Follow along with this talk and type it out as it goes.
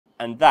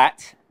And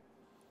that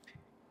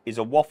is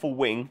a waffle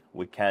wing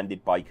with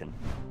candied bacon.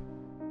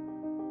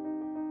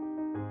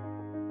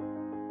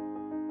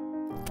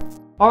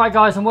 Alright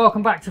guys, and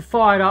welcome back to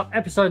Fired Up,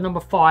 episode number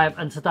 5,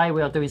 and today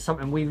we are doing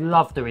something we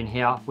love doing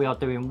here. We are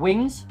doing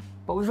wings,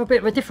 but with a bit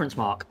of a difference,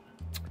 Mark.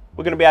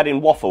 We're going to be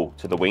adding waffle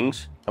to the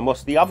wings, and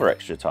what's the other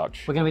extra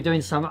touch? We're going to be doing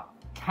some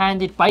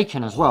candied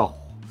bacon as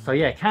well. So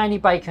yeah,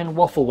 candied bacon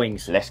waffle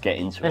wings. Let's get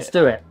into it. Let's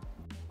do it.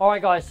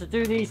 Alright guys, to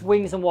do these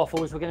wings and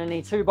waffles, we're going to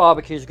need 2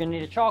 barbecues. We're going to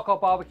need a charcoal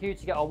barbecue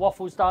to get our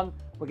waffles done.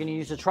 We're going to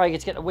use the Traeger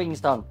to get the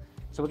wings done.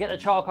 So we'll get the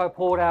charcoal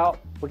poured out,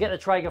 we'll get the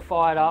Traeger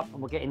fired up, and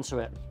we'll get into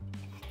it.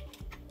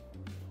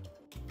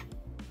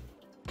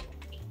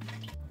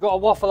 We've got a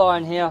waffle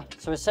iron here,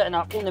 so we're setting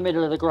up in the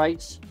middle of the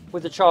grates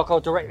with the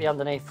charcoal directly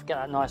underneath, get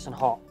that nice and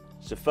hot.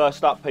 So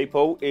first up,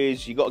 people,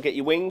 is you got to get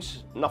your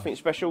wings. Nothing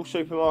special,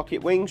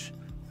 supermarket wings.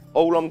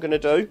 All I'm going to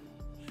do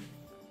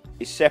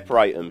is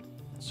separate them.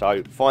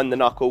 So find the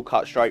knuckle,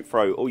 cut straight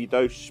through. All you do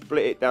is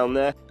split it down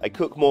there. They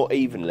cook more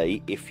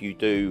evenly if you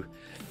do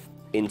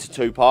into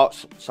 2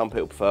 parts. Some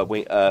people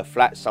prefer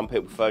flats, some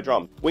people prefer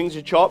drum. Wings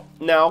are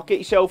chopped. Now get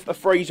yourself a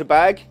freezer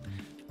bag.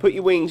 Put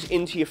your wings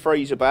into your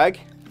freezer bag.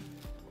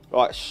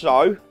 Like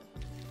so,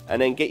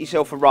 and then get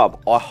yourself a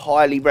rub. I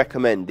highly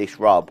recommend this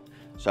rub.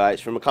 So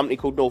it's from a company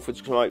called Norfolk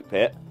Smoke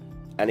Pit,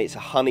 and it's a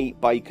honey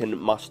bacon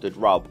mustard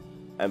rub.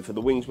 And for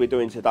the wings we're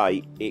doing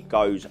today, it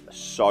goes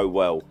so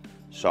well.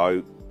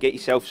 So get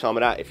yourself some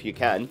of that if you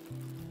can.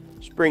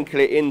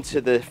 Sprinkle it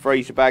into the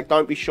freezer bag.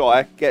 Don't be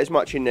shy. Get as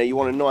much in there. You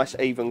want a nice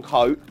even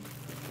coat.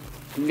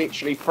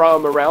 Literally throw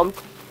them around.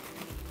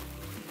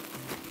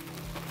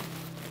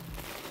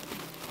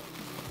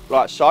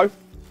 Like so.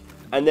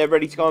 And they're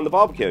ready to go on the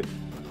barbecue.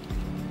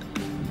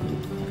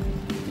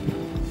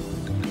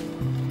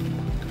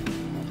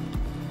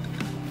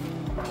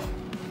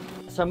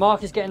 So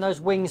Mark is getting those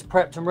wings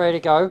prepped and ready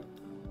to go.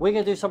 We're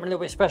going to do something a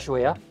little bit special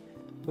here.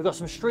 We've got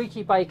some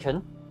streaky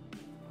bacon.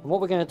 And what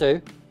we're going to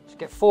do is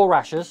get 4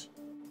 rashers.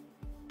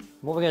 And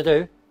what we're going to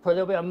do, put a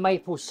little bit of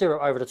maple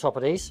syrup over the top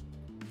of these.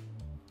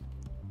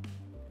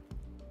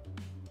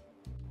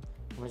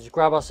 And we'll just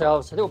grab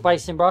ourselves a little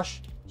basting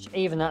brush. Just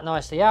even that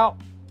nicely out.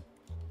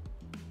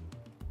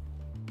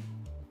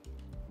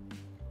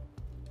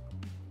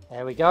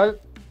 There we go.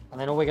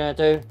 And then all we're going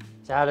to do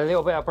is add a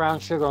little bit of brown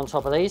sugar on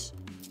top of these.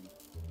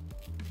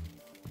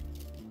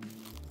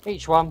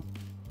 Each one.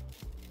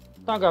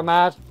 Don't go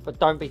mad, but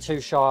don't be too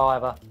shy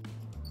either.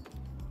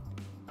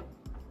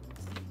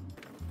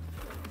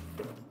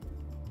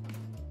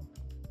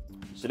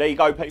 So there you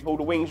go, people.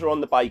 The wings are on,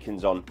 the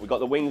bacon's on. We've got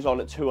the wings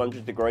on at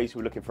 200 degrees.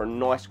 We're looking for a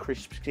nice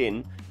crisp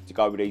skin to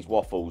go with these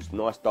waffles.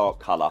 Nice dark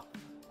colour.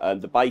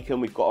 The bacon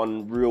we've got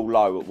on real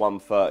low at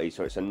 130,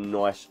 so it's a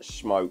nice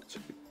smoked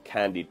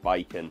candied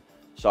bacon.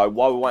 So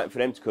while we're waiting for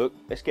them to cook,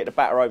 let's get the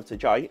batter over to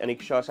Jay and he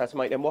can show us how to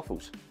make them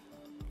waffles.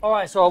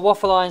 Alright, so our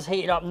waffle iron's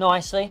heated up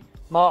nicely.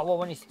 Mark, what I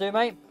want you to do,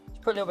 mate, is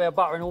put a little bit of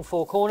butter in all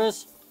 4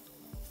 corners.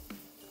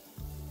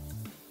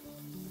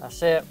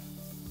 That's it.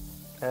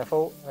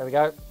 Careful, there we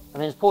go.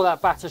 And then just pour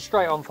that batter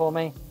straight on for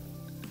me.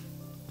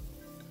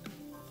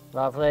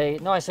 Lovely,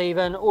 nice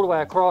even, all the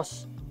way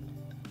across.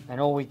 And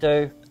all we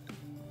do,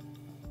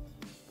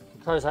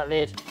 close that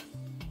lid,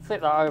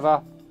 flip that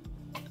over.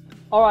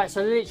 Alright,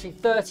 so literally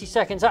 30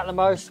 seconds at the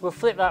most. We'll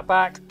flip that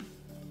back.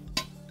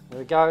 There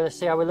we go, let's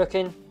see how we're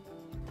looking.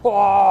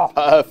 Whoa,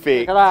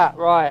 perfect. Look at that,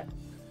 right.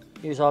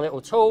 Use our little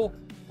tool,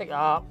 pick that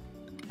up.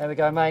 There we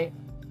go, mate.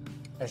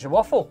 There's your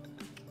waffle.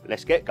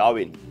 Let's get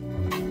going.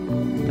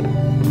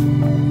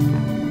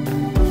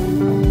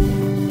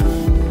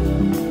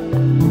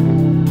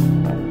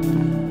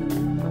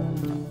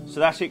 So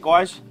that's it,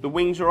 guys. The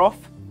wings are off.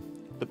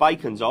 The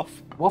bacon's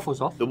off.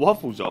 Waffle's off. The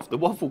waffle's off. The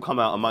waffle come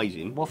out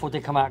amazing. Waffle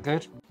did come out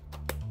good.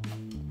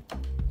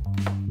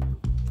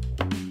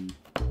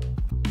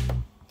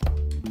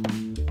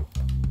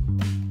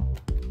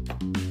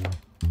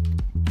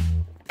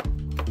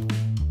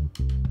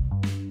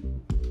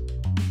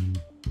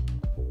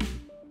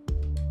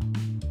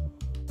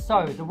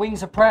 So the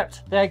wings are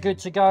prepped, they're good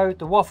to go,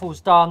 the waffle's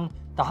done,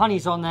 the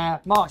honey's on there,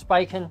 Mark's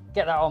bacon,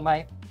 get that on,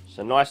 mate. It's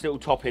a nice little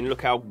topping,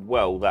 look how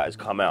well that has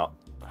come out.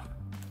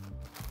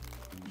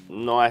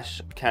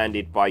 Nice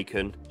candied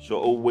bacon. So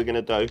all we're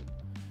gonna do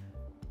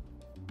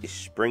is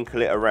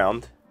sprinkle it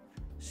around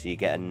so you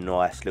get a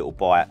nice little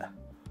bite,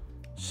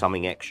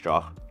 something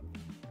extra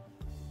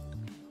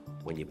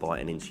when you're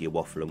biting into your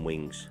waffle and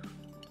wings.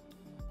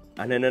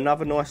 And then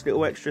another nice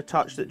little extra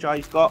touch that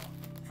Jay's got.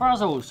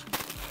 Frazzles.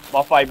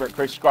 My favourite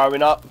crisps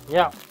growing up.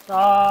 Yeah.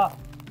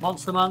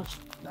 Monster Munch.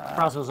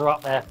 Frazzles are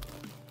up there.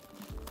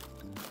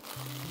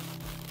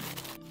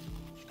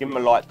 Just give them a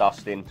light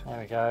dusting. There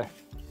we go.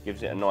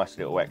 Gives it a nice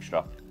little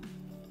extra.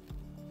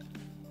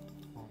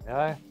 There we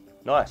go.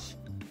 Nice.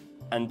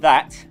 And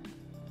that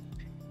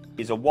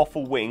is a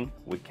waffle wing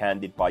with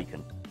candied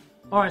bacon.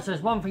 Alright, so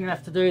there's one thing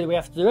left to do that we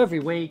have to do every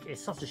week.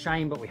 It's such a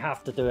shame, but we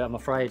have to do it, I'm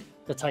afraid.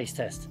 The taste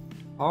test.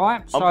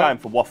 Alright, so I'm going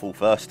for waffle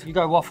first. You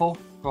go waffle.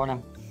 Go on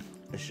then.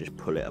 Let's just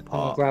pull it I'll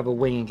apart. grab a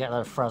wing and get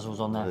those frazzles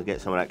on there. We'll get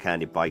some of that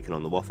candied bacon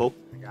on the waffle.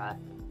 Yeah.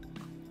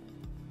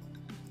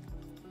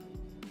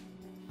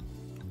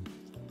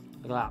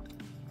 Look at that.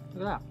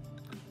 Look at that.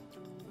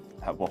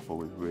 That waffle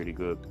was really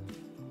good.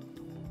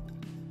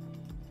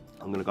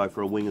 I'm going to go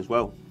for a wing as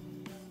well.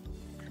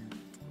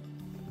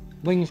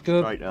 Wing's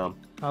good. Straight down.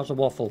 How's the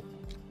waffle?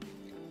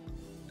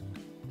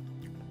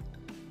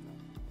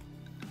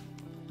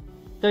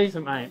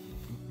 Decent, mate.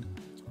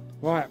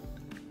 Right.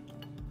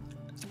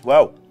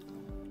 Well,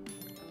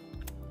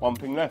 one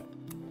thing left.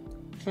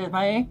 Cheers,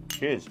 matey.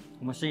 Cheers.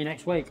 And we'll see you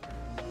next week.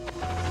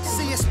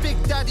 See us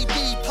Big Daddy B,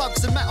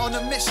 Pugs and Matt on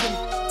a mission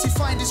to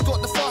find who's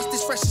got the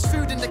fastest, freshest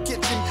food in the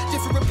kitchen.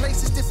 Different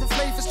places, different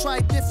flavours, try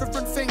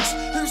different things.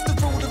 Who's the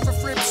ruler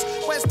of ribs?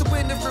 Where's the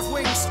winner of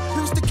wings?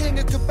 Who's the king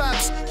of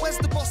kebabs? Where's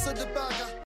the boss of the burger?